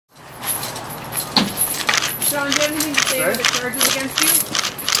John, do you have anything to say about the charges against you?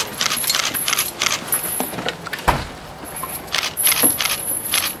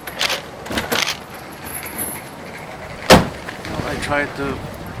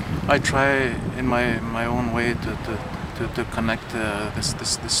 I try in my own way to connect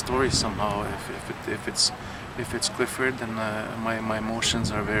this story somehow. If it's Clifford, then my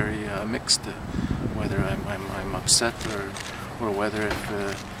emotions are very mixed. Whether I'm upset or whether if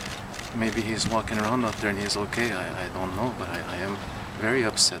maybe he's walking around out there and he's okay, I don't know, but I am very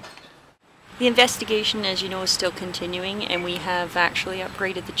upset. The investigation, as you know, is still continuing, and we have actually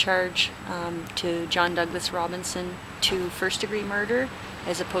upgraded the charge to John Douglas Robinson to first-degree murder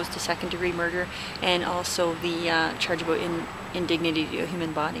as opposed to second-degree murder, and also the charge about indignity to a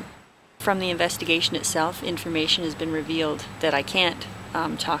human body. From the investigation itself, information has been revealed that I can't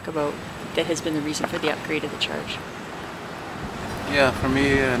talk about that has been the reason for the upgrade of the charge. Yeah, for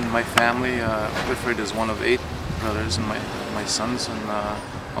me and my family, Clifford is one of 8 brothers and my sons, and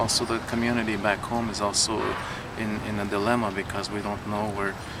also the community back home is also in a dilemma because we don't know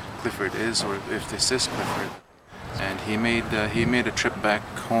where Clifford is or if this is Clifford. And he made a trip back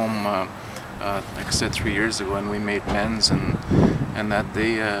home, like I said, 3 years ago, and we made amends. And that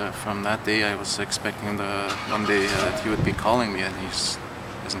day, from that day, I was expecting one day that he would be calling me, and he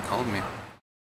hasn't called me.